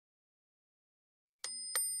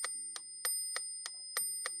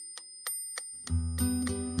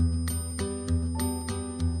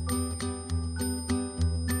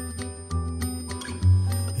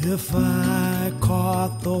If I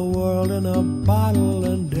caught the world in a bottle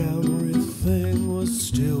and everything was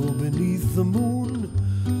still beneath the moon,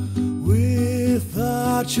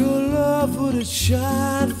 without your love would it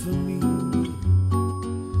shine for me?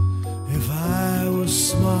 If I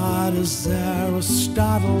was smart as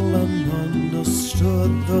Aristotle and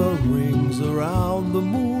understood the rings around the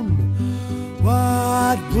moon,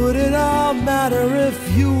 what would it all matter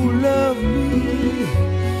if you love me?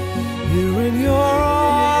 Here in your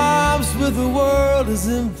arms where the world is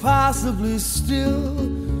impossibly still,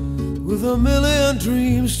 with a million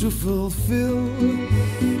dreams to fulfill,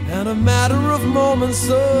 and a matter of moments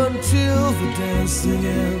until the dancing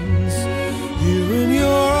ends. Here in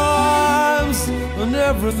your arms when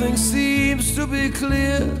everything seems to be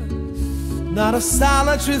clear, not a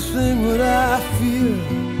solitary thing would I fear,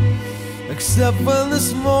 except when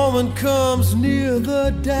this moment comes near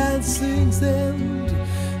the dancing's end.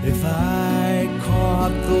 If I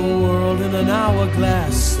caught the world in an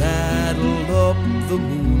hourglass, saddled up the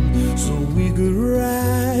moon so we could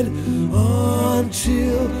ride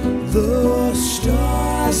until the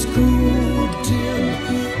stars grew dim,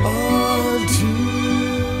 until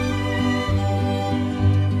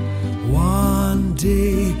one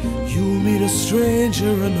day you'll meet a stranger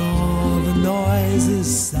and all the noise is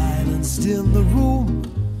silenced in the room.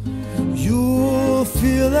 You'll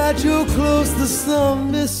feel that you're close to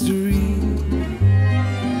some mystery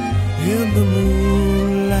in the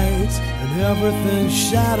moonlight, and everything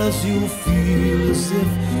shadows. You'll feel as if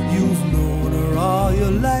you've known her all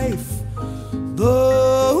your life.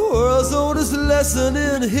 The world's oldest lesson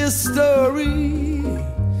in history.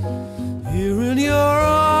 Here in your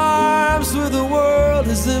arms where the world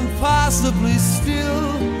is impossibly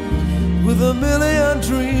still, with a million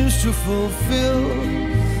dreams to fulfill,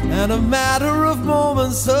 and a matter of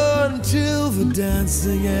moments until the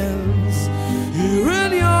dancing ends. Here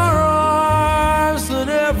in your arms when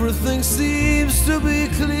everything seems to be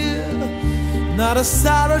clear, not a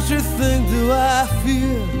solitary thing do I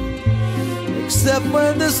fear, except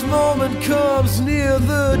when this moment comes near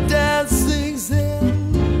the dancing's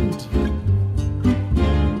end.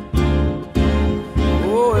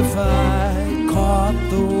 Oh, if I caught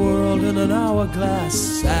the world in an hourglass,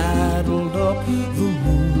 saddled up the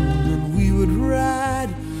moon, we would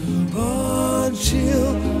ride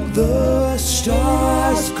until the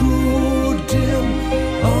stars grew dim,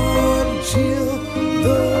 until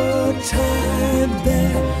the time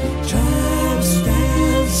that